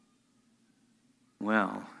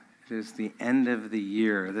Well, it is the end of the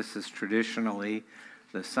year. This is traditionally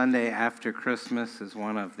the Sunday after Christmas is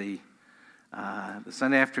one of the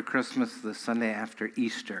Sunday after Christmas, the Sunday after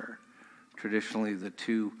Easter, traditionally the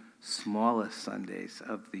two smallest Sundays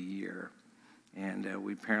of the year. And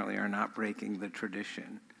we apparently are not breaking the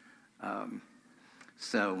tradition. But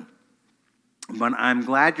I'm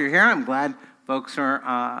glad you're here. I'm glad folks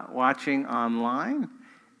are watching online.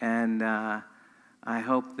 And I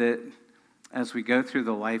hope that as we go through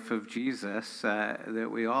the life of Jesus,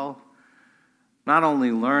 that we all not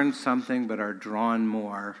only learn something, but are drawn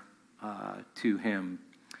more to him.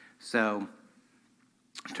 So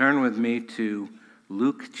turn with me to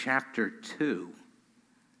Luke chapter 2.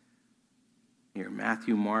 Here,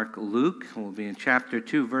 Matthew, Mark, Luke. We'll be in chapter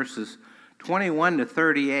 2, verses 21 to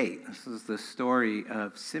 38. This is the story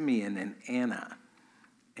of Simeon and Anna.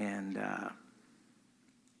 And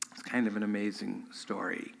it's kind of an amazing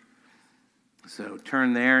story. So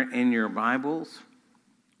turn there in your Bibles,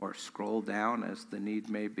 or scroll down as the need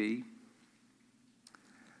may be.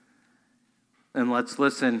 And let's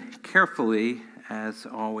listen carefully. As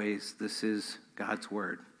always, this is God's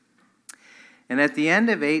Word. And at the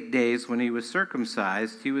end of 8 days, when he was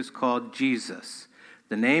circumcised, he was called Jesus,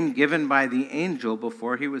 the name given by the angel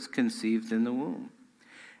before he was conceived in the womb.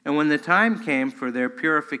 And when the time came for their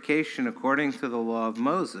purification according to the law of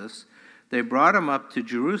Moses, they brought him up to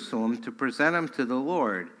Jerusalem to present him to the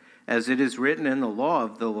Lord. As it is written in the law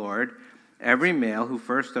of the Lord, every male who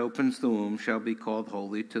first opens the womb shall be called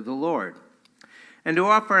holy to the Lord. And to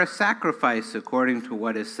offer a sacrifice according to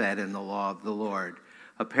what is said in the law of the Lord,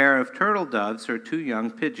 a pair of turtle doves or 2 young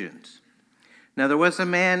pigeons. Now there was a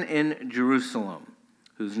man in Jerusalem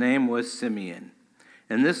whose name was Simeon,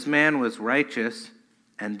 and this man was righteous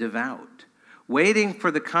and devout, waiting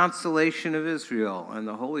for the consolation of Israel, and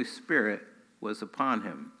the Holy Spirit was upon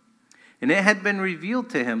him. And it had been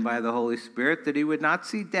revealed to him by the Holy Spirit that he would not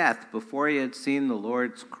see death before he had seen the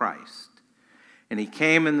Lord's Christ. And he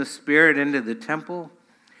came in the Spirit into the temple,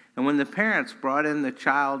 and when the parents brought in the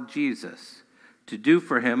child Jesus to do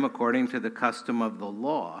for him according to the custom of the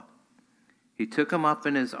law, he took him up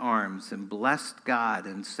in his arms and blessed God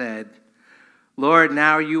and said, Lord,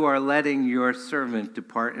 now you are letting your servant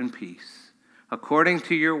depart in peace, according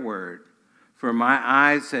to your word, for my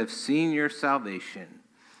eyes have seen your salvation,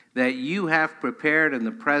 that you have prepared in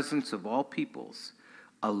the presence of all peoples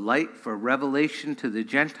a light for revelation to the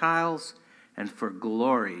Gentiles and for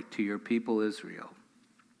glory to your people Israel.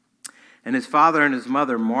 And his father and his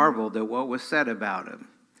mother marveled at what was said about him.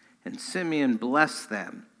 And Simeon blessed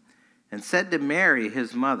them and said to Mary,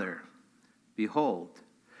 his mother, Behold,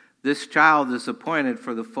 this child is appointed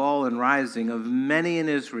for the fall and rising of many in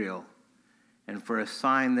Israel, and for a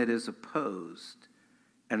sign that is opposed,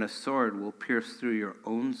 and a sword will pierce through your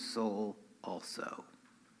own soul also,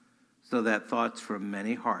 so that thoughts from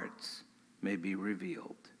many hearts may be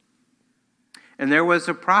revealed. And there was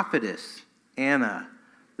a prophetess, Anna,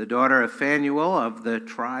 the daughter of Phanuel of the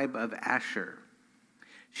tribe of Asher.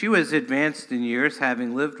 She was advanced in years,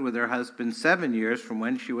 having lived with her husband 7 years from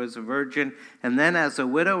when she was a virgin, and then as a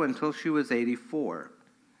widow until she was 84.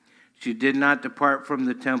 She did not depart from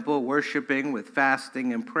the temple, worshiping with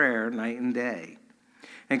fasting and prayer night and day.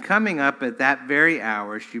 And coming up at that very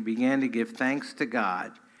hour, she began to give thanks to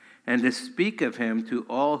God and to speak of him to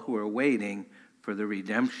all who were waiting for the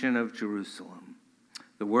redemption of Jerusalem.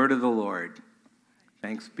 The word of the Lord.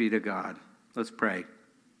 Thanks be to God. Let's pray.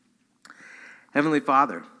 Heavenly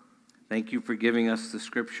Father, thank you for giving us the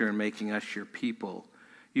scripture and making us your people.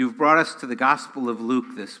 You've brought us to the Gospel of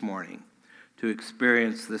Luke this morning to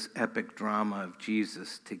experience this epic drama of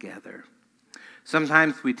Jesus together.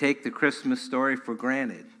 Sometimes we take the Christmas story for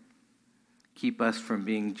granted, keep us from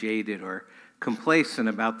being jaded or complacent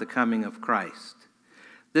about the coming of Christ.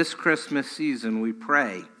 This Christmas season, we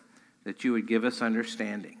pray that you would give us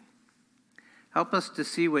understanding. Help us to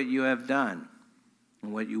see what you have done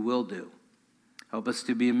and what you will do. Help us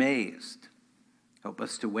to be amazed. Help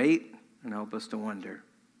us to wait and help us to wonder.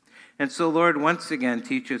 And so, Lord, once again,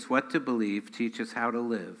 teach us what to believe, teach us how to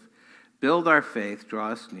live. Build our faith, draw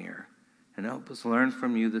us near, and help us learn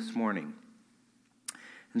from you this morning.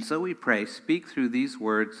 And so we pray, speak through these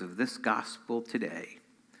words of this gospel today.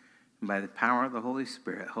 And by the power of the Holy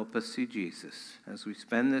Spirit, help us see Jesus as we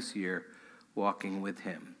spend this year walking with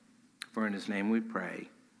him. For in his name we pray.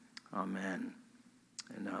 Amen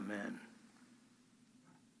and amen.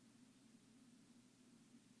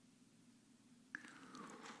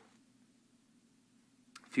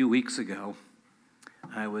 A few weeks ago,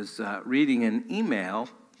 I was reading an email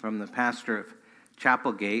from the pastor of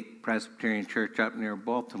Chapelgate Presbyterian Church up near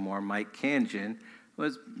Baltimore, Mike Kanjan,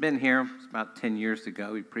 was been here. It was about 10 years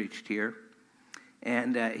ago. He preached here.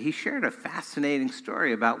 And he shared a fascinating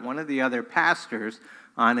story about one of the other pastors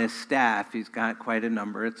on his staff. He's got quite a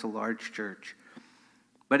number. It's a large church.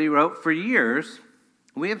 But he wrote, "For years,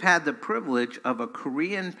 we have had the privilege of a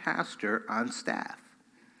Korean pastor on staff.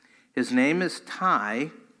 His name is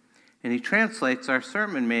Tai, and he translates our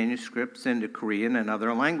sermon manuscripts into Korean and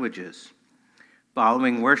other languages.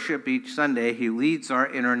 Following worship each Sunday, he leads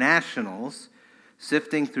our internationals,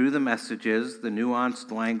 sifting through the messages, the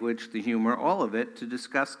nuanced language, the humor, all of it, to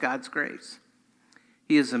discuss God's grace.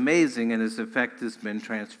 He is amazing, and his effect has been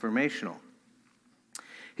transformational.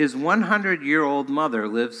 His 100-year-old mother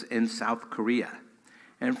lives in South Korea,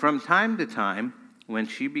 and from time to time, when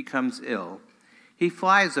she becomes ill, he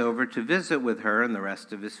flies over to visit with her and the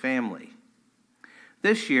rest of his family.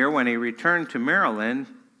 This year, when he returned to Maryland,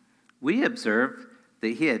 we observed that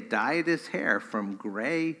he had dyed his hair from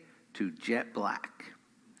gray to jet black,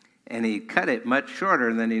 and he cut it much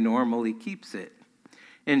shorter than he normally keeps it.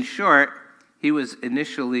 In short, he was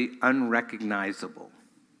initially unrecognizable.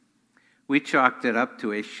 We chalked it up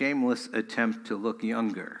to a shameless attempt to look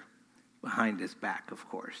younger, behind his back, of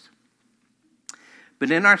course.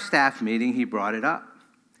 But in our staff meeting, he brought it up,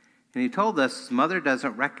 and he told us his mother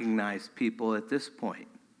doesn't recognize people at this point.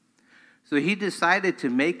 So he decided to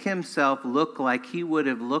make himself look like he would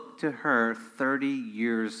have looked to her 30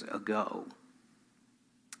 years ago.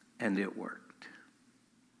 And it worked.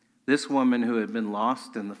 This woman who had been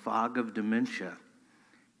lost in the fog of dementia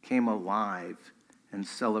came alive and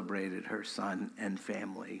celebrated her son and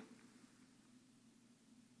family.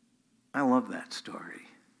 I love that story.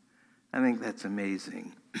 I think that's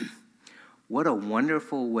amazing. What a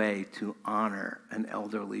wonderful way to honor an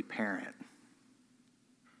elderly parent.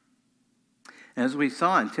 As we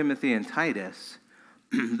saw in Timothy and Titus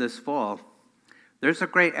this fall, there's a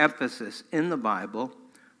great emphasis in the Bible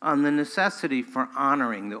on the necessity for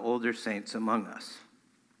honoring the older saints among us.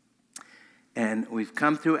 And we've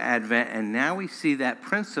come through Advent, and now we see that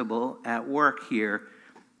principle at work here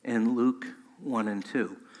in Luke 1 and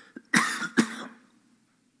 2.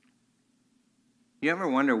 You ever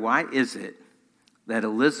wonder, why is it that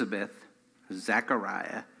Elizabeth,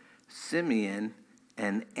 Zechariah, Simeon,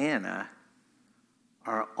 and Anna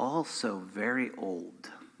are all so very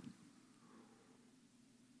old?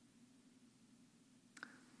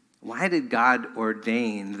 Why did God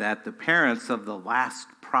ordain that the parents of the last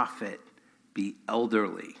prophet be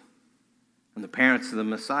elderly and the parents of the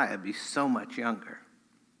Messiah be so much younger?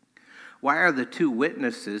 Why are the two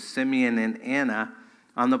witnesses, Simeon and Anna,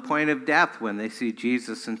 on the point of death when they see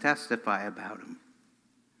Jesus and testify about him?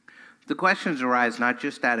 The questions arise not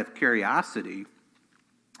just out of curiosity,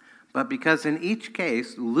 but because in each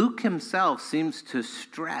case, Luke himself seems to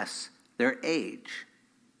stress their age.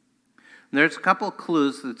 And there's a couple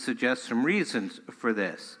clues that suggest some reasons for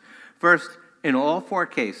this. First, in all four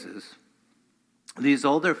cases, these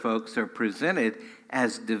older folks are presented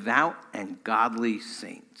as devout and godly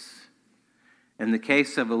saints. In the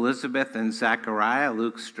case of Elizabeth and Zechariah,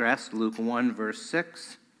 Luke stressed, Luke 1, verse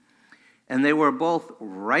 6, and they were both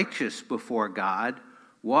righteous before God,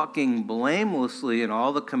 walking blamelessly in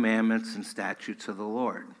all the commandments and statutes of the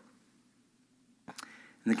Lord.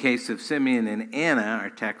 In the case of Simeon and Anna, our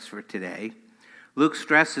text for today, Luke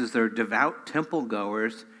stresses they're devout temple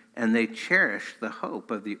goers and they cherish the hope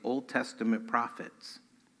of the Old Testament prophets.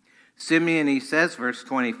 Simeon, he says, verse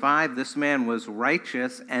 25, this man was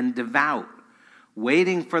righteous and devout,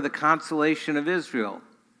 waiting for the consolation of Israel.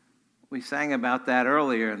 We sang about that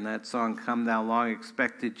earlier in that song, Come Thou Long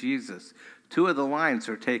Expected Jesus. Two of the lines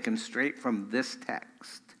are taken straight from this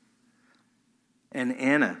text. And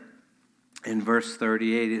Anna, in verse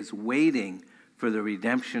 38, is waiting for the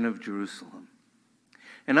redemption of Jerusalem.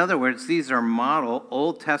 In other words, these are model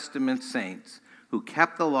Old Testament saints who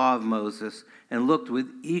kept the law of Moses and looked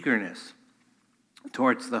with eagerness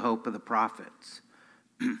towards the hope of the prophets.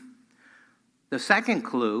 The second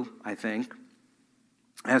clue, I think,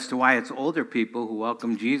 as to why it's older people who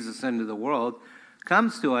welcome Jesus into the world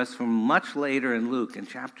comes to us from much later in Luke in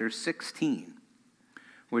chapter 16,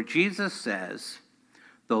 where Jesus says,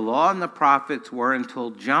 the law and the prophets were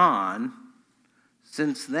until John.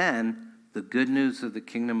 Since then, the good news of the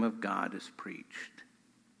kingdom of God is preached.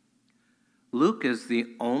 Luke is the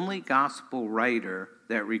only gospel writer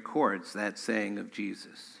that records that saying of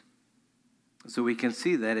Jesus. So we can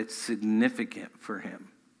see that it's significant for him.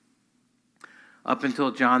 Up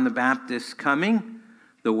until John the Baptist's coming,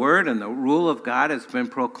 the word and the rule of God has been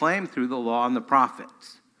proclaimed through the law and the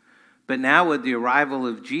prophets. But now with the arrival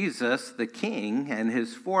of Jesus, the King, and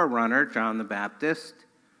his forerunner, John the Baptist,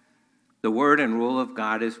 The word and rule of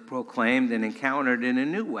God is proclaimed and encountered in a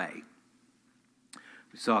new way.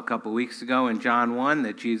 We saw a couple weeks ago in John 1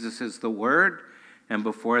 that Jesus is the Word, and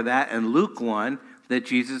before that in Luke 1 that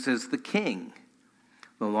Jesus is the King.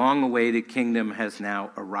 The long-awaited kingdom has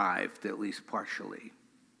now arrived, at least partially.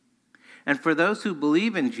 And for those who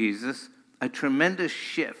believe in Jesus, a tremendous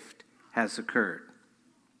shift has occurred.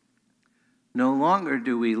 No longer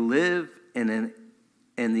do we live in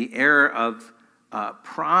the era of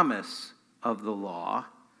promise of the law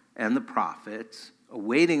and the prophets,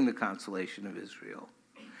 awaiting the consolation of Israel.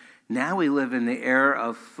 Now we live in the era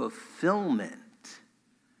of fulfillment,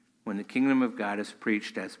 when the kingdom of God is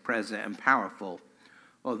preached as present and powerful,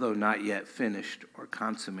 although not yet finished or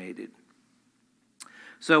consummated.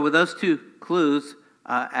 So with those two clues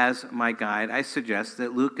as my guide, I suggest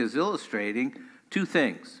that Luke is illustrating two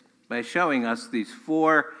things by showing us these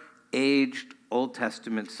four aged Old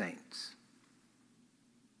Testament saints.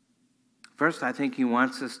 First, I think he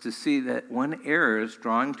wants us to see that one era is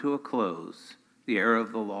drawing to a close, the era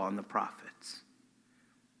of the law and the prophets.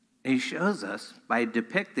 And he shows us by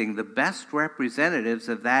depicting the best representatives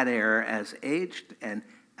of that era as aged and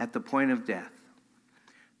at the point of death.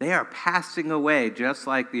 They are passing away just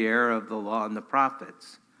like the era of the law and the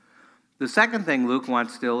prophets. The second thing Luke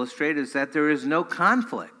wants to illustrate is that there is no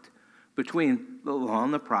conflict between the law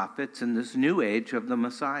and the prophets and this new age of the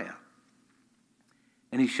Messiah.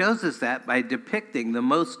 And he shows us that by depicting the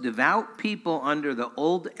most devout people under the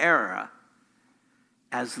old era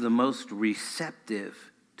as the most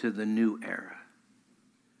receptive to the new era.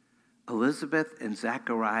 Elizabeth and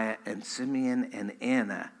Zechariah and Simeon and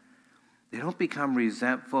Anna, they don't become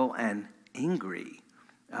resentful and angry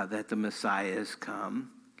that the Messiah has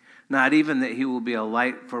come. Not even that he will be a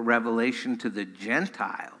light for revelation to the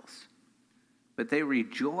Gentiles, but they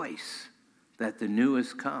rejoice that the new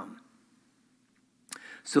has come.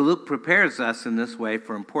 So Luke prepares us in this way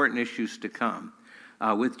for important issues to come.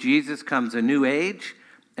 With Jesus comes a new age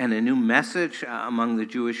and a new message among the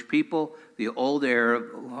Jewish people. The old era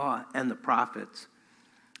of the law and the prophets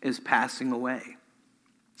is passing away.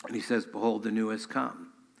 And he says, behold, the new has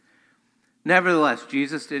come. Nevertheless,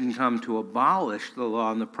 Jesus didn't come to abolish the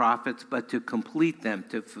law and the prophets, but to complete them,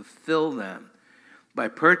 to fulfill them, by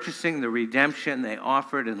purchasing the redemption they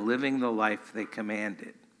offered and living the life they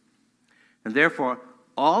commanded. And therefore,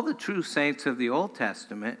 all the true saints of the Old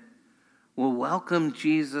Testament will welcome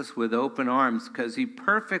Jesus with open arms because he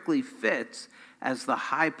perfectly fits as the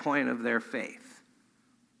high point of their faith.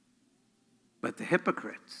 But the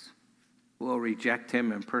hypocrites will reject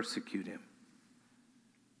him and persecute him.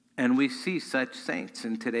 And we see such saints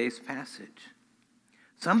in today's passage.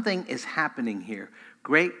 Something is happening here.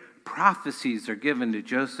 Great prophecies are given to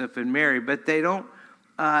Joseph and Mary, but they don't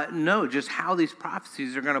know just how these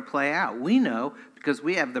prophecies are going to play out. We know because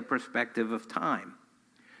we have the perspective of time.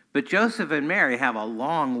 But Joseph and Mary have a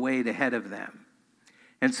long wait ahead of them.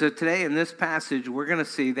 And so today in this passage, we're going to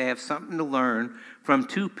see they have something to learn from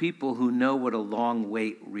two people who know what a long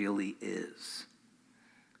wait really is.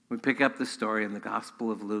 We pick up the story in the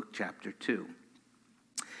Gospel of Luke, chapter 2.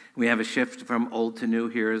 We have a shift from old to new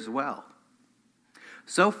here as well.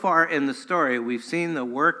 So far in the story, we've seen the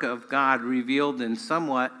work of God revealed in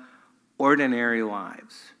somewhat ordinary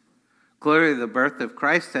lives. Clearly, the birth of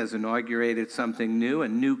Christ has inaugurated something new, a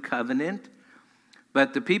new covenant.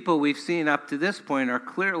 But the people we've seen up to this point are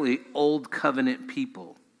clearly old covenant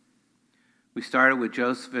people. We started with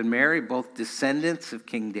Joseph and Mary, both descendants of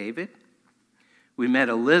King David. We met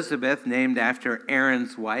Elizabeth, named after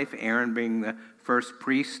Aaron's wife, Aaron being the first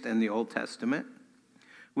priest in the Old Testament.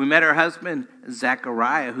 We met her husband,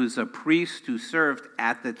 Zechariah, who's a priest who served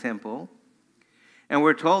at the temple. And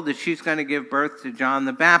we're told that she's going to give birth to John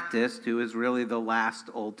the Baptist, who is really the last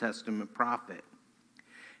Old Testament prophet.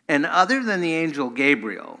 And other than the angel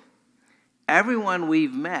Gabriel, everyone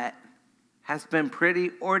we've met has been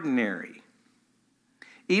pretty ordinary.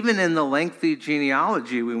 Even in the lengthy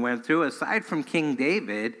genealogy we went through, aside from King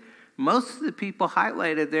David, most of the people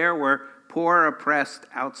highlighted there were poor, oppressed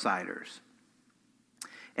outsiders.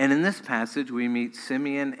 And in this passage, we meet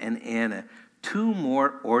Simeon and Anna, two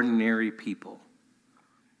more ordinary people.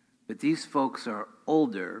 But these folks are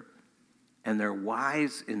older, and they're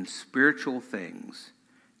wise in spiritual things,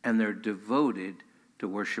 and they're devoted to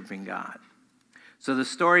worshiping God. So the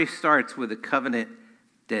story starts with a covenant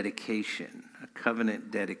dedication,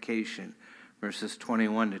 verses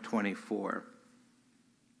 21 to 24.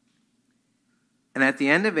 And at the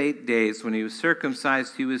end of 8 days, when he was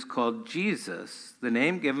circumcised, he was called Jesus, the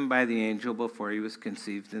name given by the angel before he was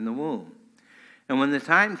conceived in the womb. And when the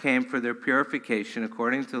time came for their purification,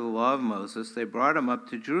 according to the law of Moses, they brought him up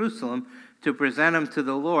to Jerusalem to present him to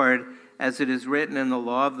the Lord as it is written in the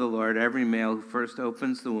law of the Lord, every male who first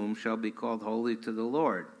opens the womb shall be called holy to the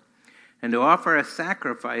Lord. And to offer a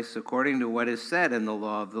sacrifice according to what is said in the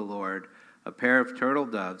law of the Lord, a pair of turtle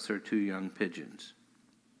doves or 2 young pigeons.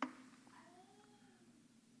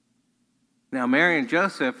 Now, Mary and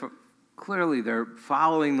Joseph, clearly they're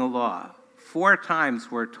following the law. 4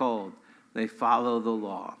 times we're told they follow the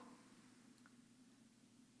law.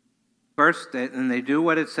 First, and they do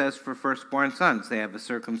what it says for firstborn sons. They have a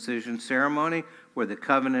circumcision ceremony where the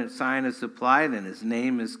covenant sign is applied and his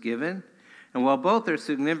name is given. And while both are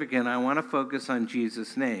significant, I want to focus on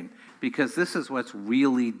Jesus' name because this is what's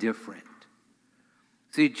really different.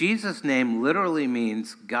 See, Jesus' name literally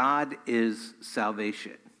means God is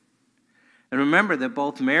salvation. And remember that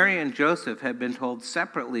both Mary and Joseph had been told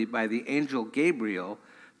separately by the angel Gabriel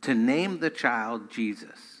to name the child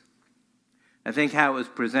Jesus. I think how it was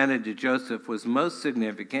presented to Joseph was most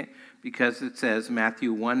significant because it says,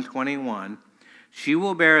 Matthew 1:21, she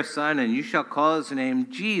will bear a son and you shall call his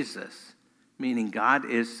name Jesus, meaning God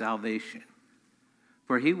is salvation.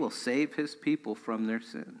 For he will save his people from their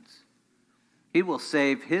sins. He will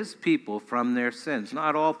save his people from their sins.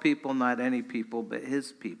 Not all people, not any people, but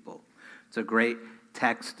his people. It's a great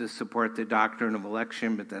text to support the doctrine of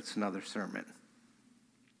election, but that's another sermon.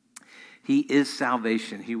 He is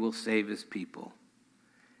salvation. He will save his people.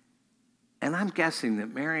 And I'm guessing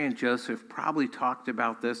that Mary and Joseph probably talked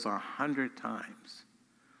about this 100 times.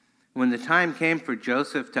 When the time came for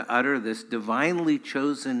Joseph to utter this divinely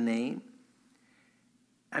chosen name,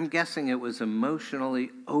 I'm guessing it was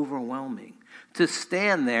emotionally overwhelming to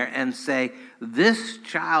stand there and say, this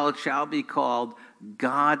child shall be called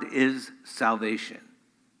God is salvation.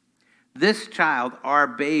 This child, our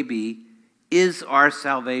baby, is our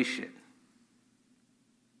salvation.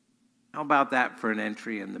 How about that for an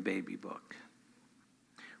entry in the baby book?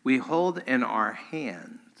 We hold in our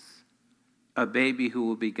hands a baby who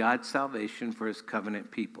will be God's salvation for his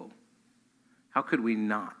covenant people. How could we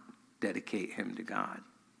not dedicate him to God?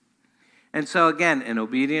 And so again, in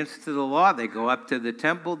obedience to the law, they go up to the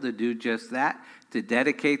temple to do just that, to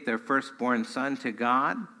dedicate their firstborn son to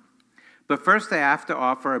God. But first they have to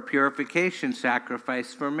offer a purification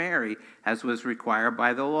sacrifice for Mary, as was required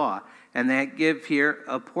by the law. And they give here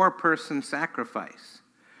a poor person sacrifice.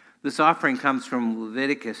 This offering comes from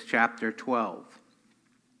Leviticus chapter 12.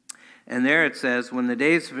 And there it says, when the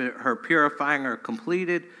days of her purifying are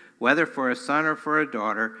completed, whether for a son or for a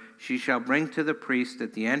daughter, she shall bring to the priest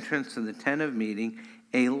at the entrance of the tent of meeting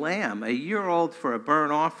a lamb, a year old for a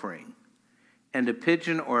burnt offering, and a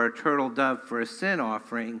pigeon or a turtle dove for a sin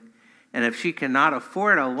offering. And if she cannot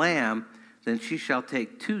afford a lamb, then she shall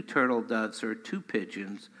take 2 turtle doves or 2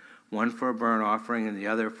 pigeons, one for a burnt offering and the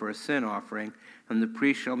other for a sin offering, and the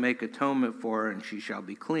priest shall make atonement for her, and she shall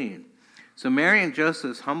be clean. So Mary and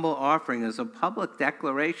Joseph's humble offering is a public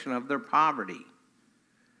declaration of their poverty.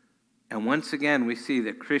 And once again, we see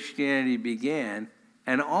that Christianity began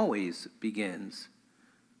and always begins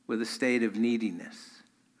with a state of neediness.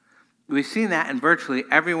 We've seen that in virtually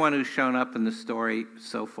everyone who's shown up in the story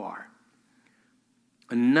so far.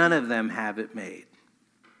 None of them have it made.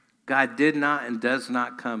 God did not and does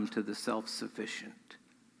not come to the self-sufficient.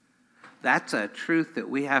 That's a truth that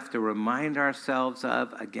we have to remind ourselves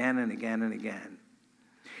of again and again and again.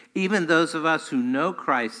 Even those of us who know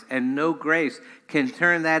Christ and know grace can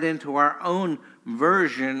turn that into our own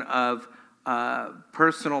version of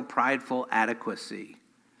personal prideful adequacy.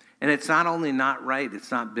 And it's not only not right,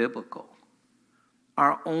 it's not biblical.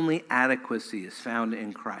 Our only adequacy is found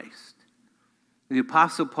in Christ. The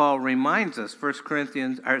Apostle Paul reminds us, 2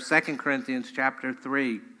 Corinthians chapter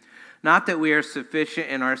 3, not that we are sufficient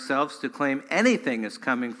in ourselves to claim anything is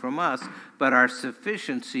coming from us, but our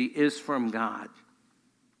sufficiency is from God.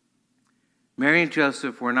 Mary and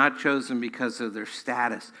Joseph were not chosen because of their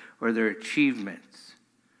status or their achievements,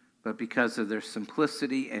 but because of their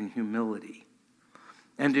simplicity and humility.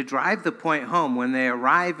 And to drive the point home, when they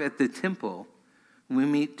arrive at the temple, we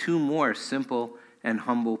meet 2 more simple and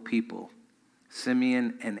humble people,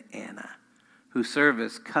 Simeon and Anna, who serve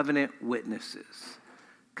as covenant witnesses.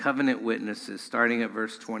 Covenant witnesses, starting at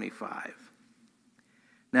verse 25.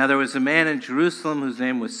 Now there was a man in Jerusalem whose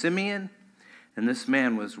name was Simeon, and this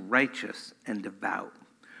man was righteous and devout,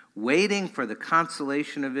 waiting for the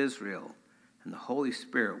consolation of Israel, and the Holy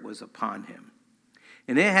Spirit was upon him.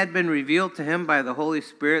 And it had been revealed to him by the Holy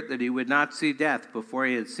Spirit that he would not see death before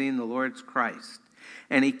he had seen the Lord's Christ.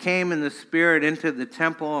 And he came in the Spirit into the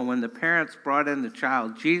temple, and when the parents brought in the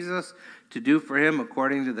child Jesus to do for him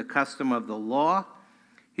according to the custom of the law,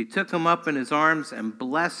 he took him up in his arms and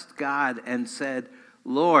blessed God and said,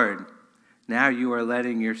 Lord, Now you are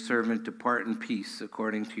letting your servant depart in peace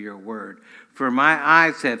according to your word. For my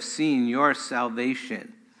eyes have seen your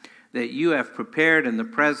salvation, that you have prepared in the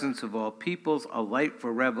presence of all peoples a light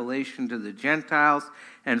for revelation to the Gentiles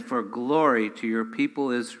and for glory to your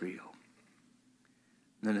people Israel."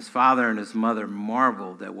 Then his father and his mother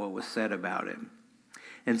marveled at what was said about him.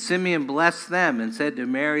 And Simeon blessed them and said to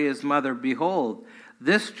Mary his mother, "Behold,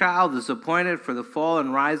 this child is appointed for the fall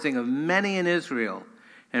and rising of many in Israel,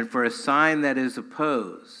 and for a sign that is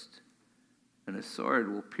opposed. And a sword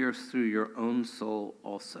will pierce through your own soul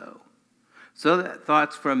also, so that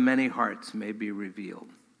thoughts from many hearts may be revealed."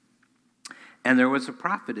 And there was a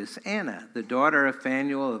prophetess, Anna, the daughter of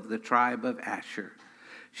Phanuel of the tribe of Asher.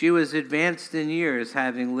 She was advanced in years,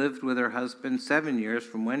 having lived with her husband 7 years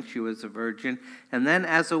from when she was a virgin, and then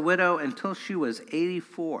as a widow until she was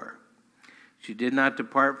 84. She did not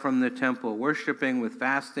depart from the temple, worshiping with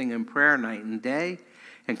fasting and prayer night and day.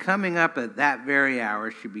 And coming up at that very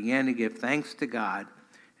hour, she began to give thanks to God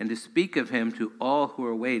and to speak of him to all who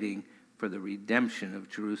were waiting for the redemption of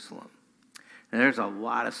Jerusalem. And there's a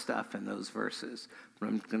lot of stuff in those verses, but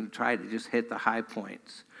I'm going to try to just hit the high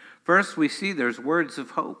points. First, we see there's words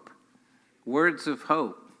of hope. Words of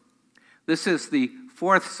hope. This is the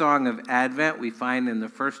fourth song of Advent we find in the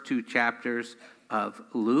first 2 chapters of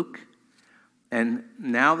Luke. And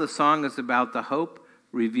now the song is about the hope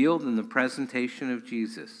revealed in the presentation of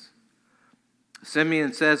Jesus.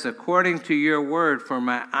 Simeon says, "According to your word, for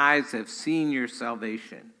my eyes have seen your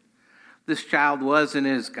salvation." This child was and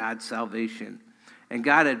is God's salvation. And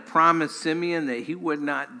God had promised Simeon that he would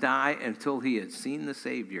not die until he had seen the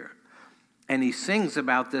Savior. And he sings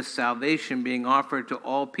about this salvation being offered to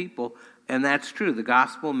all people. And that's true. The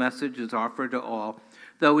gospel message is offered to all.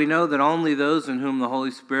 Though we know that only those in whom the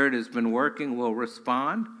Holy Spirit has been working will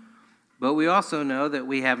respond. But we also know that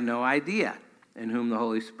we have no idea in whom the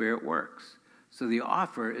Holy Spirit works. So the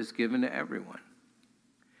offer is given to everyone.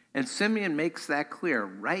 And Simeon makes that clear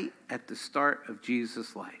right at the start of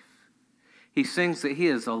Jesus' life. He sings that he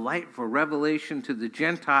is a light for revelation to the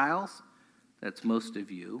Gentiles, that's most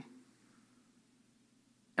of you,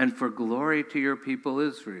 and for glory to your people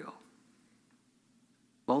Israel.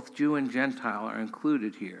 Both Jew and Gentile are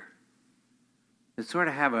included here. They sort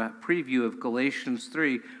of have a preview of Galatians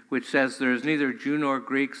 3, which says there is neither Jew nor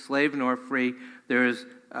Greek, slave nor free. There is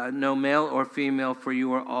no male or female, for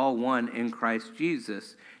you are all one in Christ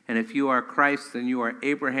Jesus. And if you are Christ, then you are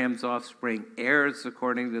Abraham's offspring, heirs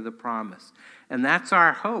according to the promise. And that's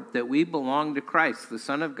our hope, that we belong to Christ, the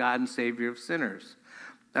Son of God and Savior of sinners.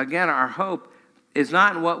 Again, our hope is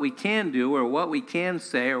not in what we can do or what we can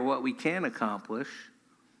say or what we can accomplish.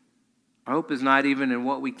 Our hope is not even in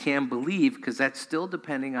what we can believe, because that's still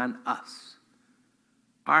depending on us.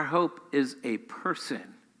 Our hope is a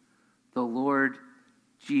person, the Lord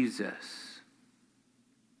Jesus.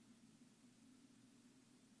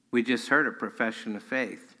 We just heard a profession of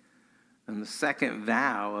faith. And the second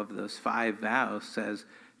vow of those 5 vows says,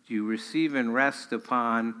 you receive and rest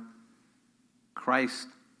upon Christ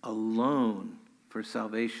alone for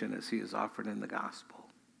salvation as he is offered in the gospel.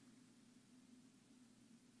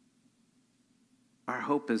 Our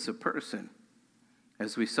hope is a person.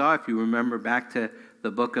 As we saw, if you remember back to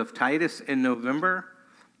the book of Titus in November,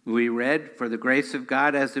 we read, "For the grace of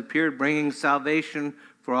God has appeared, bringing salvation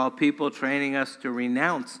for all people, training us to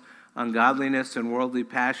renounce ungodliness and worldly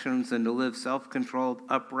passions and to live self-controlled,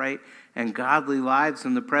 upright, and godly lives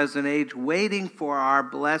in the present age, waiting for our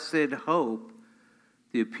blessed hope,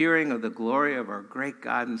 the appearing of the glory of our great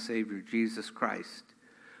God and Savior, Jesus Christ,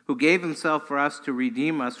 who gave himself for us to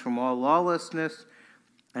redeem us from all lawlessness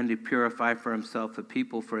and to purify for himself a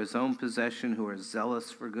people for his own possession who are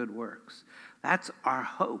zealous for good works." That's our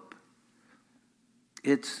hope.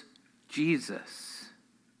 It's Jesus.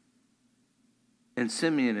 And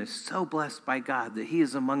Simeon is so blessed by God that he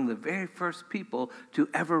is among the very first people to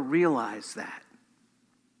ever realize that.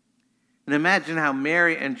 And imagine how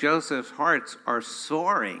Mary and Joseph's hearts are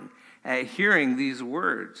soaring at hearing these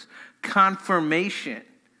words. Confirmation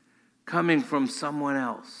coming from someone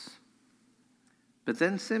else. But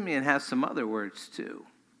then Simeon has some other words too.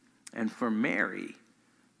 And for Mary,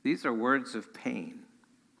 these are words of pain.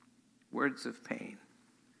 Words of pain.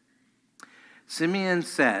 Simeon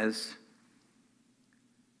says,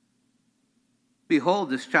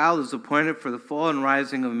 "Behold, this child is appointed for the fall and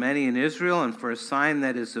rising of many in Israel, and for a sign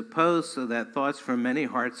that is opposed, so that thoughts from many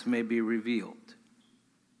hearts may be revealed."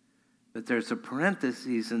 But there's a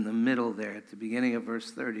parenthesis in the middle there at the beginning of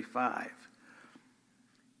verse 35.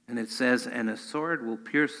 And it says, "And a sword will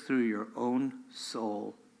pierce through your own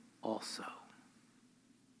soul also."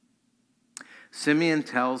 Simeon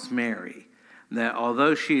tells Mary that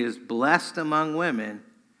although she is blessed among women,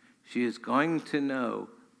 she is going to know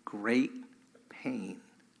great pain.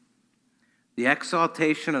 The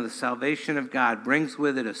exaltation of the salvation of God brings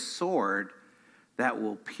with it a sword that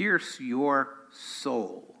will pierce your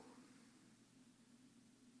soul.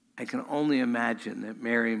 I can only imagine that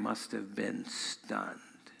Mary must have been stunned.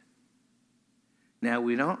 Now,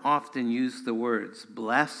 we don't often use the words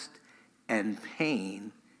blessed and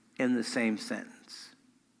pain in the same sentence,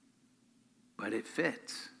 but it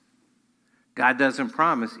fits. God doesn't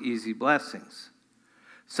promise easy blessings.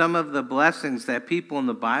 Some of the blessings that people in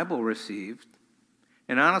the Bible received,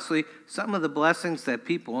 and honestly, some of the blessings that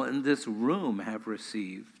people in this room have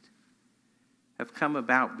received, have come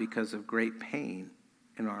about because of great pain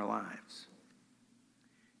in our lives.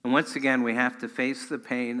 And once again, we have to face the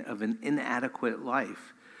pain of an inadequate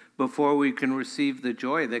life before we can receive the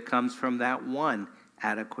joy that comes from that one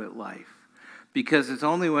adequate life. Because it's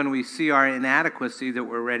only when we see our inadequacy that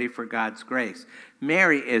we're ready for God's grace.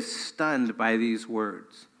 Mary is stunned by these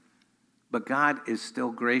words, but God is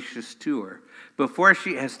still gracious to her. Before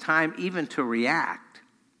she has time even to react,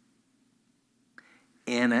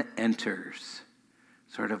 Anna enters,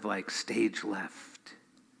 sort of like stage left.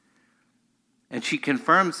 And she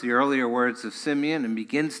confirms the earlier words of Simeon and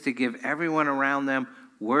begins to give everyone around them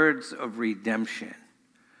words of redemption.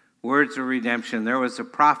 Words of redemption. There was a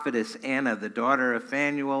prophetess, Anna, the daughter of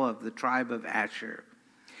Phanuel of the tribe of Asher.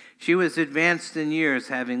 She was advanced in years,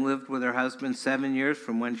 having lived with her husband 7 years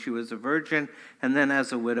from when she was a virgin, and then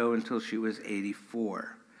as a widow until she was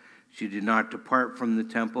 84. She did not depart from the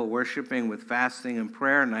temple, worshiping with fasting and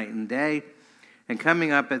prayer night and day. And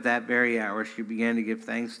coming up at that very hour, she began to give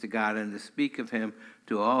thanks to God and to speak of him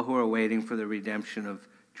to all who are waiting for the redemption of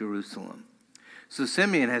Jerusalem. So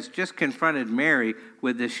Simeon has just confronted Mary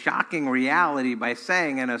with this shocking reality by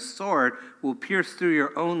saying, and a sword will pierce through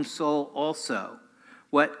your own soul also.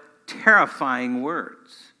 What terrifying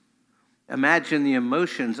words. Imagine the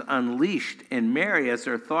emotions unleashed in Mary as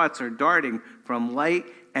her thoughts are darting from light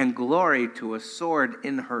and glory to a sword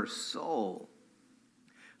in her soul.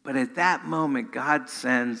 But at that moment, God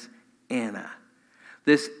sends Anna,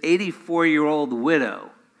 this 84-year-old widow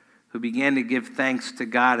who began to give thanks to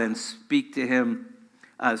God and speak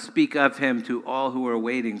of him to all who are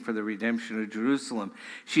waiting for the redemption of Jerusalem.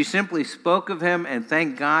 She simply spoke of him and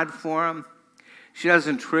thanked God for him. She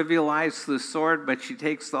doesn't trivialize the sword, but she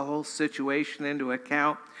takes the whole situation into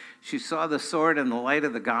account. She saw the sword in the light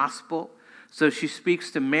of the gospel. So she speaks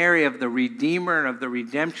to Mary of the Redeemer and of the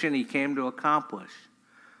redemption he came to accomplish.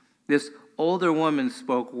 This older woman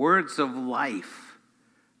spoke words of life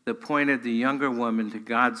that pointed the younger woman to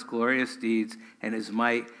God's glorious deeds and his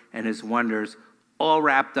might and his wonders, all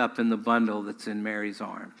wrapped up in the bundle that's in Mary's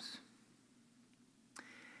arms.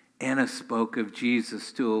 Anna spoke of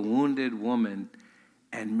Jesus to a wounded woman,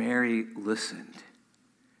 and Mary listened.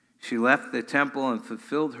 She left the temple and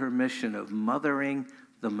fulfilled her mission of mothering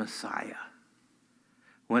the Messiah.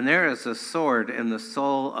 When there is a sword in the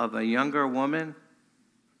soul of a younger woman,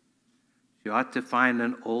 she ought to find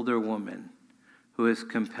an older woman who is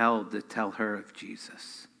compelled to tell her of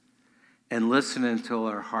Jesus and listen until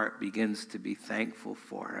her heart begins to be thankful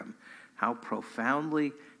for him. How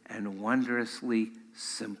profoundly and wondrously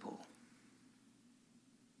simple.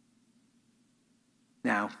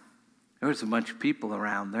 Now, there was a bunch of people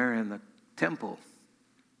around there in the temple.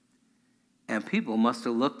 And people must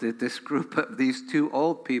have looked at this group of these two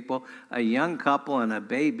old people, a young couple and a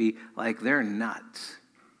baby, like they're nuts.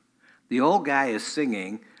 The old guy is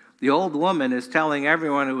singing. The old woman is telling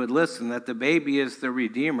everyone who would listen that the baby is the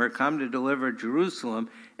Redeemer, come to deliver Jerusalem.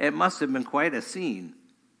 It must have been quite a scene.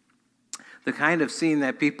 The kind of scene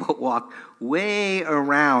that people walk way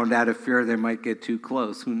around out of fear they might get too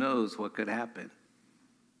close. Who knows what could happen?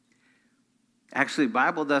 Actually, the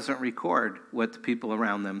Bible doesn't record what the people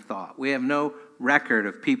around them thought. We have no record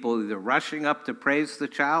of people either rushing up to praise the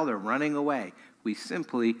child or running away. We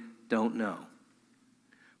simply don't know.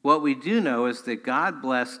 What we do know is that God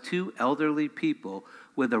blessed two elderly people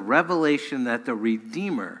with a revelation that the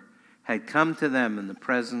Redeemer had come to them in the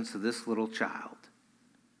presence of this little child.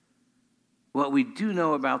 What we do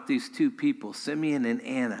know about these two people, Simeon and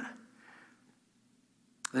Anna,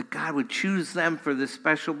 that God would choose them for this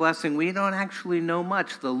special blessing, we don't actually know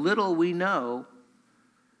much. The little we know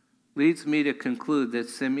leads me to conclude that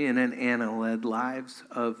Simeon and Anna led lives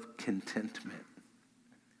of contentment.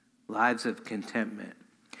 Lives of contentment.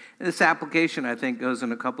 And this application, I think, goes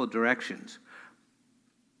in a couple of directions.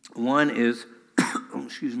 One is,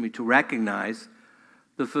 to recognize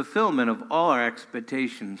the fulfillment of all our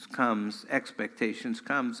expectations comes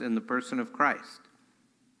in the person of Christ.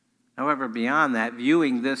 However, beyond that,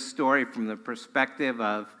 viewing this story from the perspective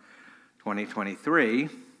of 2023,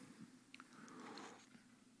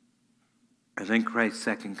 I think Christ's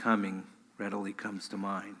second coming readily comes to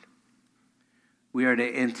mind. We are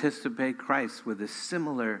to anticipate Christ with a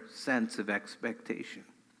similar sense of expectation.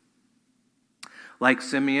 Like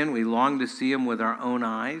Simeon, we long to see him with our own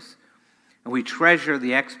eyes, and we treasure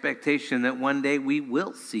the expectation that one day we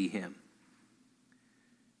will see him.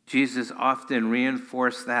 Jesus often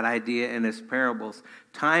reinforced that idea in his parables.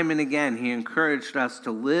 Time and again, he encouraged us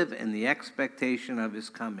to live in the expectation of his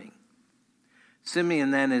coming.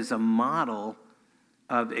 Simeon then is a model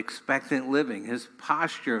of expectant living. His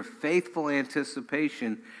posture of faithful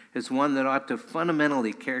anticipation is one that ought to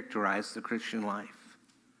fundamentally characterize the Christian life.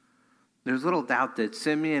 There's little doubt that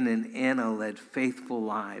Simeon and Anna led faithful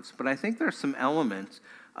lives, but I think there are some elements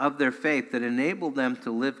of their faith that enabled them to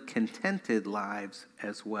live contented lives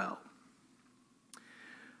as well.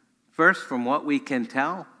 First, from what we can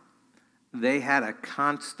tell, they had a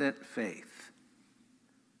constant faith.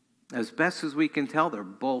 As best as we can tell, they're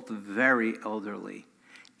both very elderly.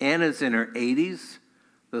 Anna's in her 80s,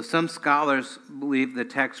 though some scholars believe the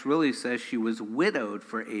text really says she was widowed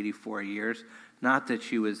for 84 years, not that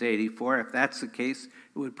she was 84. If that's the case,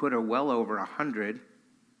 it would put her well over 100.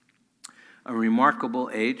 A remarkable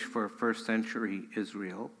age for first century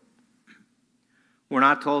Israel. We're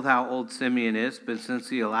not told how old Simeon is, but since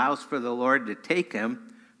he allows for the Lord to take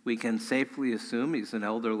him, we can safely assume he's an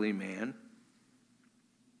elderly man.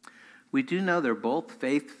 We do know they're both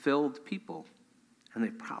faith-filled people, and they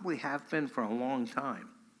probably have been for a long time.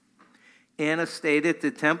 Anna stayed at the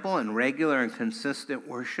temple in regular and consistent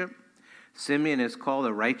worship. Simeon is called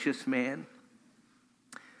a righteous man.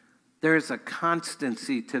 There's a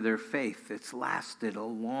constancy to their faith that's lasted a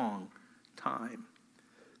long time.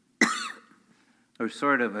 There's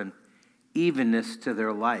sort of an evenness to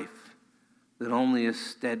their life that only a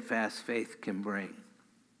steadfast faith can bring.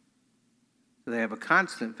 So they have a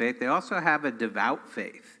constant faith. They also have a devout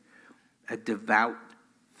faith. A devout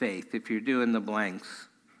faith. If you're doing the blanks,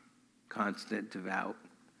 constant, devout.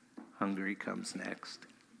 Hungry comes next.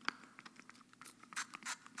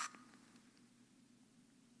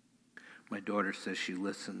 My daughter says she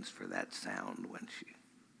listens for that sound when she...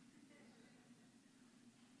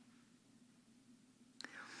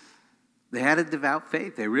 They had a devout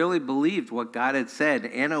faith. They really believed what God had said.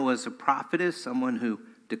 Anna was a prophetess, someone who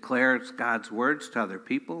declares God's words to other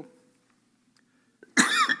people.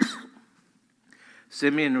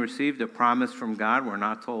 Simeon received a promise from God. We're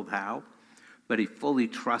not told how, but he fully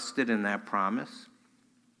trusted in that promise.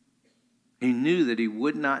 He knew that he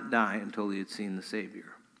would not die until he had seen the Savior.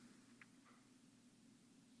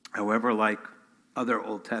 However, like other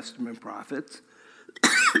Old Testament prophets,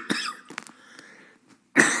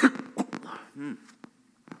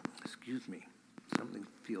 excuse me, something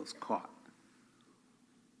feels caught.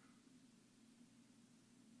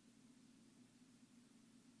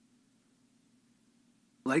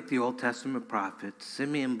 Like the Old Testament prophets,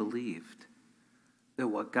 Simeon believed that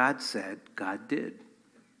what God said, God did.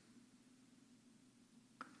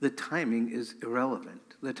 The timing is irrelevant.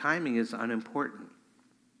 The timing is unimportant.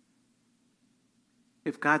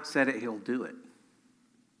 If God said it, he'll do it.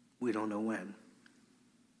 We don't know when.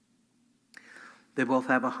 They both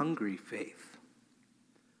have a hungry faith.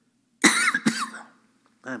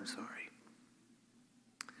 I'm sorry.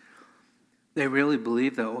 They really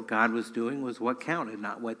believed that what God was doing was what counted,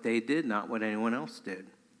 not what they did, not what anyone else did.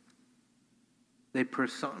 They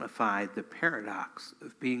personified the paradox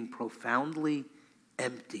of being profoundly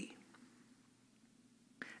empty.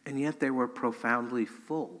 And yet they were profoundly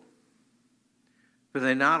full. For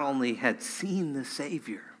they not only had seen the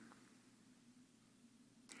Savior,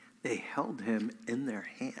 they held him in their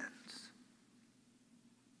hands.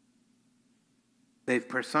 They've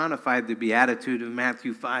personified the beatitude of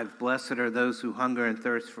Matthew 5. Blessed are those who hunger and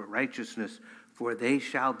thirst for righteousness, for they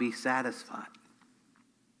shall be satisfied.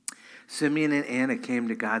 Simeon and Anna came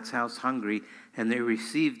to God's house hungry, and they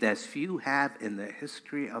received as few have in the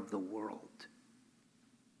history of the world.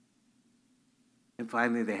 And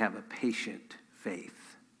finally, they have a patient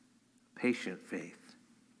faith. Patient faith.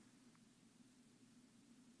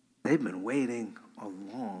 They've been waiting a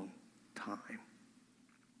long time.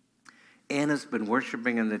 Anna's been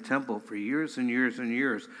worshiping in the temple for years and years and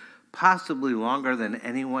years, possibly longer than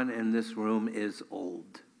anyone in this room is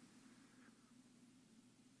old.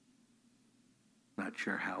 Not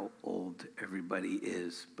sure how old everybody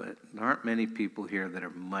is, but there aren't many people here that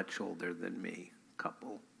are much older than me. A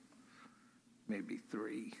couple, maybe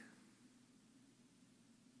three.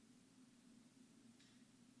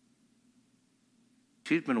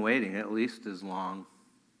 She's been waiting at least as long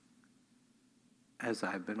as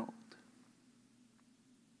I've been old.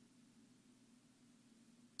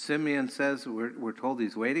 Simeon says, we're told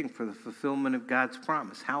he's waiting for the fulfillment of God's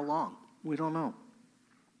promise. How long? We don't know.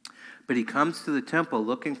 But he comes to the temple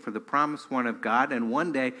looking for the promised one of God, and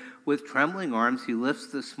one day, with trembling arms, he lifts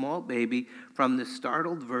the small baby from the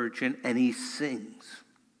startled virgin, and he sings.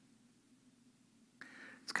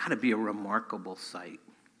 It's got to be a remarkable sight.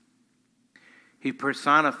 He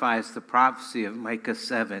personifies the prophecy of Micah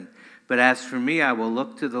 7. But as for me, I will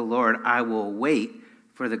look to the Lord. I will wait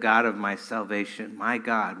for the God of my salvation. My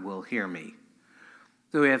God will hear me.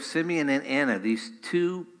 So we have Simeon and Anna, these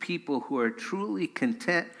two people who are truly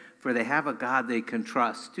content, for they have a God they can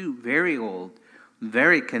trust. Two very old,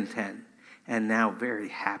 very content, and now very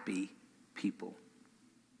happy people.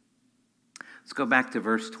 Let's go back to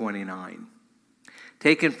verse 29.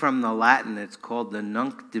 Taken from the Latin, it's called the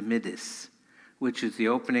Nunc Dimittis, which is the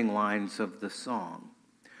opening lines of the song.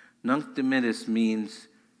 Nunc Dimittis means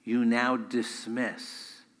you now dismiss.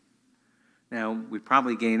 Now, we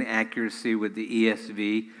probably gain accuracy with the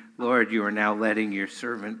ESV. Lord, you are now letting your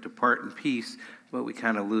servant depart in peace, but we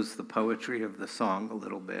kind of lose the poetry of the song a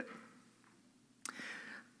little bit.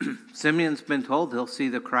 Simeon's been told he'll see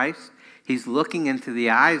the Christ. He's looking into the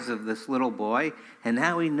eyes of this little boy, and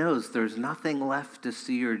now he knows there's nothing left to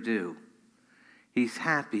see or do. He's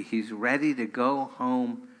happy. He's ready to go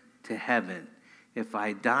home to heaven. If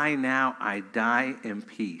I die now, I die in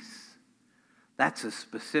peace. That's a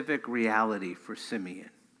specific reality for Simeon.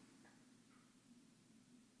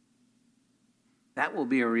 That will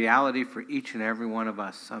be a reality for each and every one of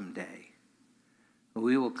us someday.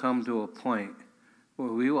 We will come to a point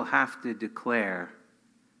where we will have to declare,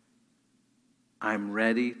 I'm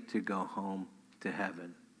ready to go home to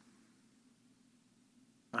heaven.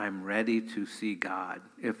 I'm ready to see God.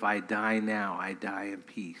 If I die now, I die in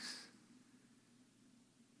peace.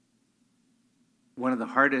 One of the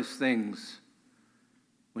hardest things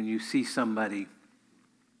when you see somebody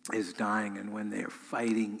is dying and when they're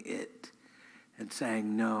fighting it and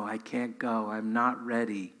saying, no, I can't go, I'm not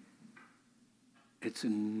ready, it's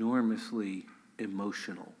enormously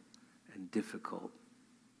emotional and difficult.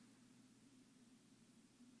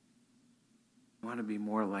 I want to be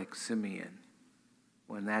more like Simeon.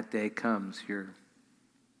 When that day comes, you're,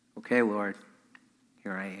 okay, Lord,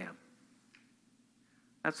 here I am.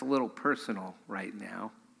 That's a little personal right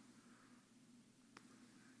now.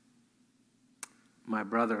 My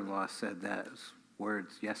brother-in-law said those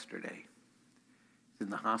words yesterday. He's in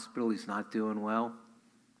the hospital. He's not doing well.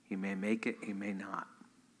 He may make it. He may not.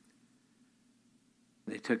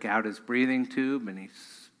 They took out his breathing tube, and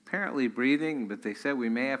he's apparently breathing, but they said we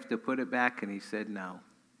may have to put it back, and he said no.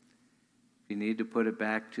 If you need to put it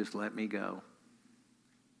back, just let me go.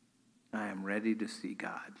 I am ready to see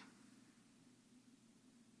God.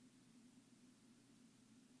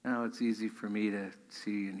 Now, it's easy for me to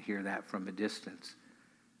see and hear that from a distance.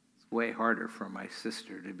 It's way harder for my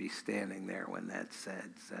sister to be standing there when that's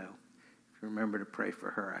said. So if you remember to pray for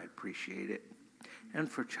her, I appreciate it. And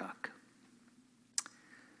for Chuck.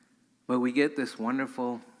 But we get this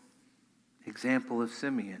wonderful example of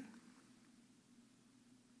Simeon.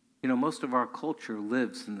 You know, most of our culture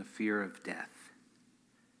lives in the fear of death.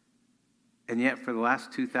 And yet, for the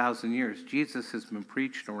last 2,000 years, Jesus has been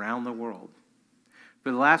preached around the world. For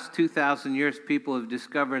the last 2,000 years, people have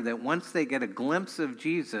discovered that once they get a glimpse of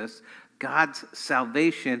Jesus, God's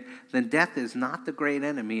salvation, then death is not the great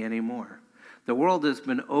enemy anymore. The world has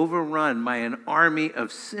been overrun by an army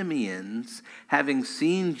of Simeons, having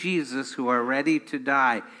seen Jesus, who are ready to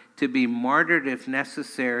die, to be martyred if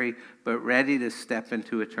necessary, but ready to step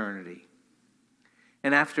into eternity.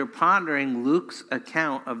 And after pondering Luke's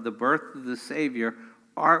account of the birth of the Savior,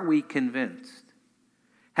 are we convinced?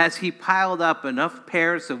 Has he piled up enough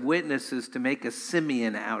pairs of witnesses to make a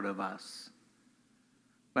Simeon out of us?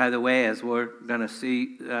 By the way, as we're going to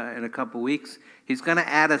see in a couple weeks, he's going to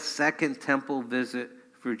add a second temple visit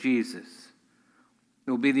for Jesus. It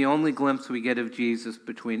will be the only glimpse we get of Jesus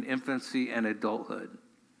between infancy and adulthood.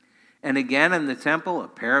 And again, in the temple, a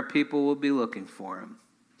pair of people will be looking for him.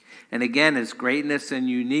 And again, his greatness and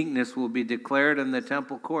uniqueness will be declared in the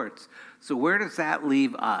temple courts. So where does that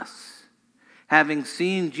leave us? Having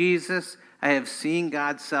seen Jesus, I have seen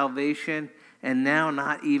God's salvation, and now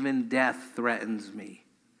not even death threatens me.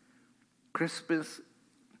 Christmas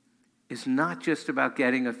is not just about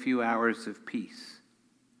getting a few hours of peace.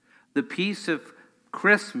 The peace of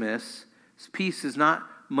Christmas, peace is not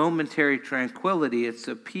momentary tranquility. It's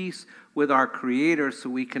a peace with our Creator so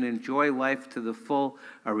we can enjoy life to the full,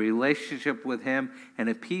 a relationship with Him, and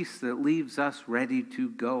a peace that leaves us ready to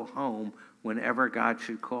go home whenever God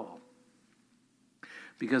should call.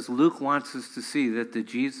 because Luke wants us to see that the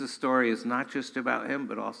Jesus story is not just about him,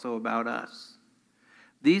 but also about us.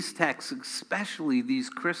 These texts, especially these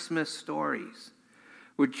Christmas stories,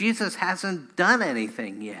 where Jesus hasn't done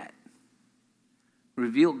anything yet,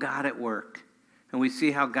 reveal God at work. And we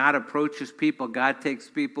see how God approaches people. God takes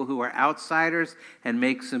people who are outsiders and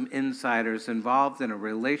makes them insiders, involved in a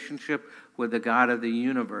relationship with the God of the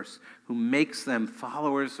universe, who makes them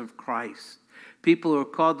followers of Christ. People who are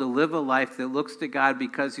called to live a life that looks to God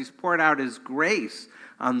because he's poured out his grace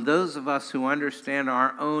on those of us who understand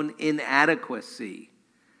our own inadequacy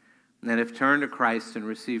and that have turned to Christ and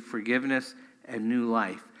received forgiveness and new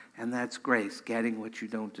life. And that's grace, getting what you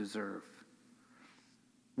don't deserve.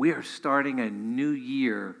 We are starting a new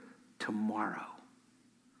year tomorrow.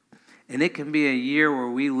 And it can be a year where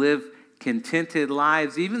we live contented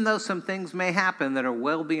lives, even though some things may happen that are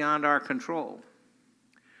well beyond our control.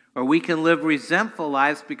 Or we can live resentful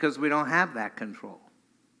lives because we don't have that control.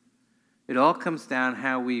 It all comes down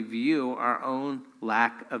how we view our own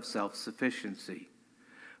lack of self-sufficiency.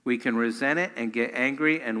 We can resent it and get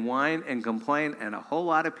angry and whine and complain, and a whole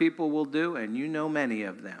lot of people will do, and you know many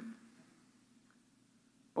of them.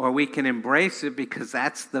 Or we can embrace it because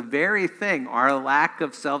that's the very thing, our lack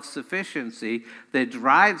of self-sufficiency, that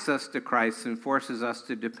drives us to Christ and forces us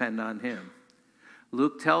to depend on him.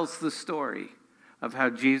 Luke tells the story of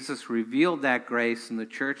how Jesus revealed that grace, and the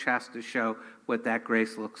church has to show what that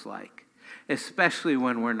grace looks like, especially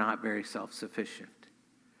when we're not very self-sufficient.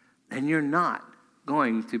 And you're not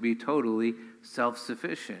going to be totally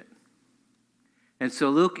self-sufficient. And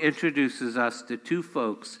so Luke introduces us to two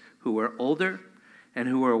folks who are older and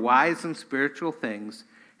who are wise in spiritual things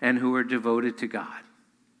and who are devoted to God.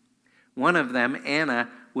 One of them, Anna,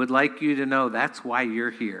 would like you to know that's why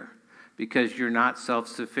you're here, because you're not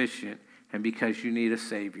self-sufficient and because you need a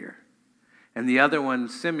Savior. And the other one,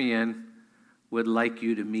 Simeon, would like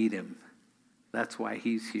you to meet him. That's why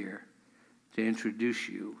he's here, to introduce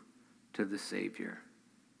you to the Savior.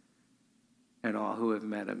 And all who have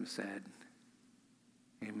met him said,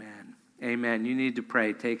 amen. Amen. You need to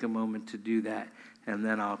pray. Take a moment to do that, and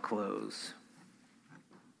then I'll close.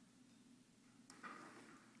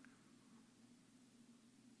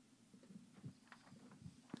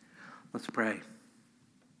 Let's pray.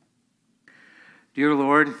 Dear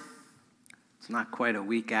Lord, it's not quite a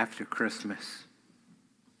week after Christmas.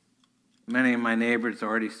 Many of my neighbors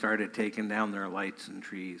already started taking down their lights and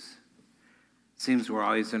trees. It seems we're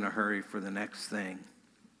always in a hurry for the next thing.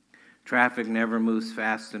 Traffic never moves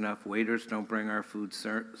fast enough. Waiters don't bring our food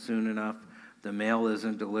soon enough. The mail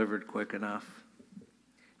isn't delivered quick enough.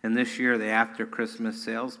 And this year, the after Christmas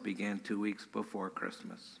sales began 2 weeks before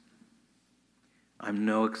Christmas. I'm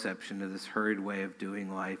no exception to this hurried way of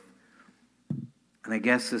doing life. And I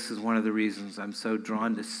guess this is one of the reasons I'm so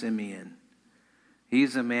drawn to Simeon.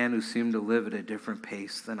 He's a man who seemed to live at a different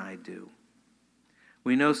pace than I do.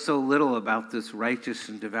 We know so little about this righteous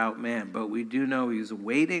and devout man, but we do know he's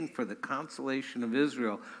waiting for the consolation of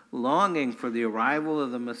Israel, longing for the arrival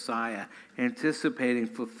of the Messiah, anticipating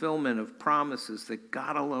fulfillment of promises that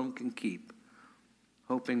God alone can keep,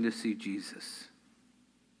 hoping to see Jesus.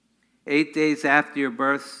 8 days after your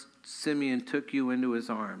birth, Simeon took you into his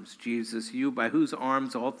arms. Jesus, you by whose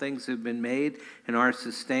arms all things have been made and are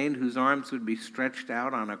sustained, whose arms would be stretched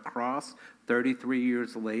out on a cross 33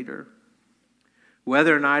 years later.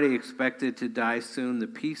 Whether or not he expected to die soon, the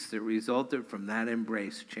peace that resulted from that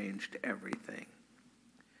embrace changed everything.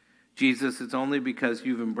 Jesus, it's only because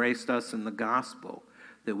you've embraced us in the gospel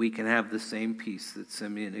that we can have the same peace that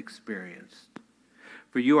Simeon experienced.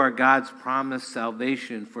 For you are God's promised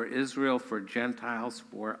salvation for Israel, for Gentiles,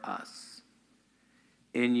 for us.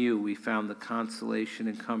 In you we found the consolation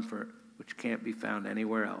and comfort which can't be found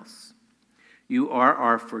anywhere else. You are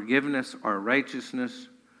our forgiveness, our righteousness,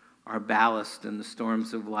 our ballast in the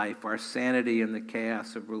storms of life, our sanity in the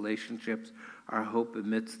chaos of relationships, our hope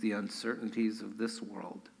amidst the uncertainties of this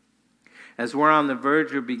world. As we're on the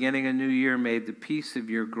verge of beginning a new year, may the peace of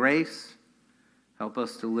your grace help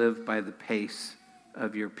us to live by the pace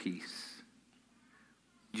of your peace.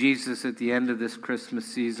 Jesus, at the end of this Christmas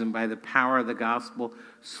season, by the power of the gospel,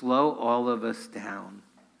 slow all of us down.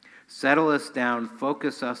 Settle us down,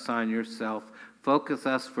 focus us on yourself, focus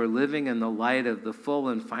us for living in the light of the full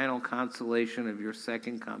and final consolation of your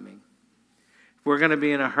second coming. If we're going to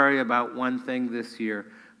be in a hurry about one thing this year,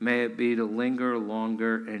 may it be to linger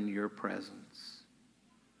longer in your presence.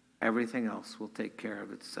 Everything else will take care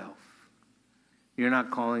of itself. You're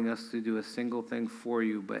not calling us to do a single thing for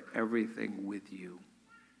you, but everything with you.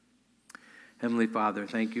 Heavenly Father,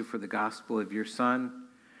 thank you for the gospel of your Son.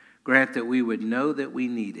 Grant that we would know that we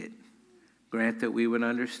need it. Grant that we would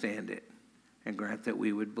understand it. and grant that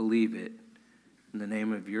we would believe it. In the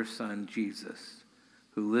name of your Son, Jesus,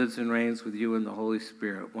 who lives and reigns with you in the Holy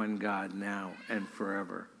Spirit, one God, now and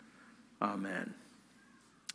forever. Amen.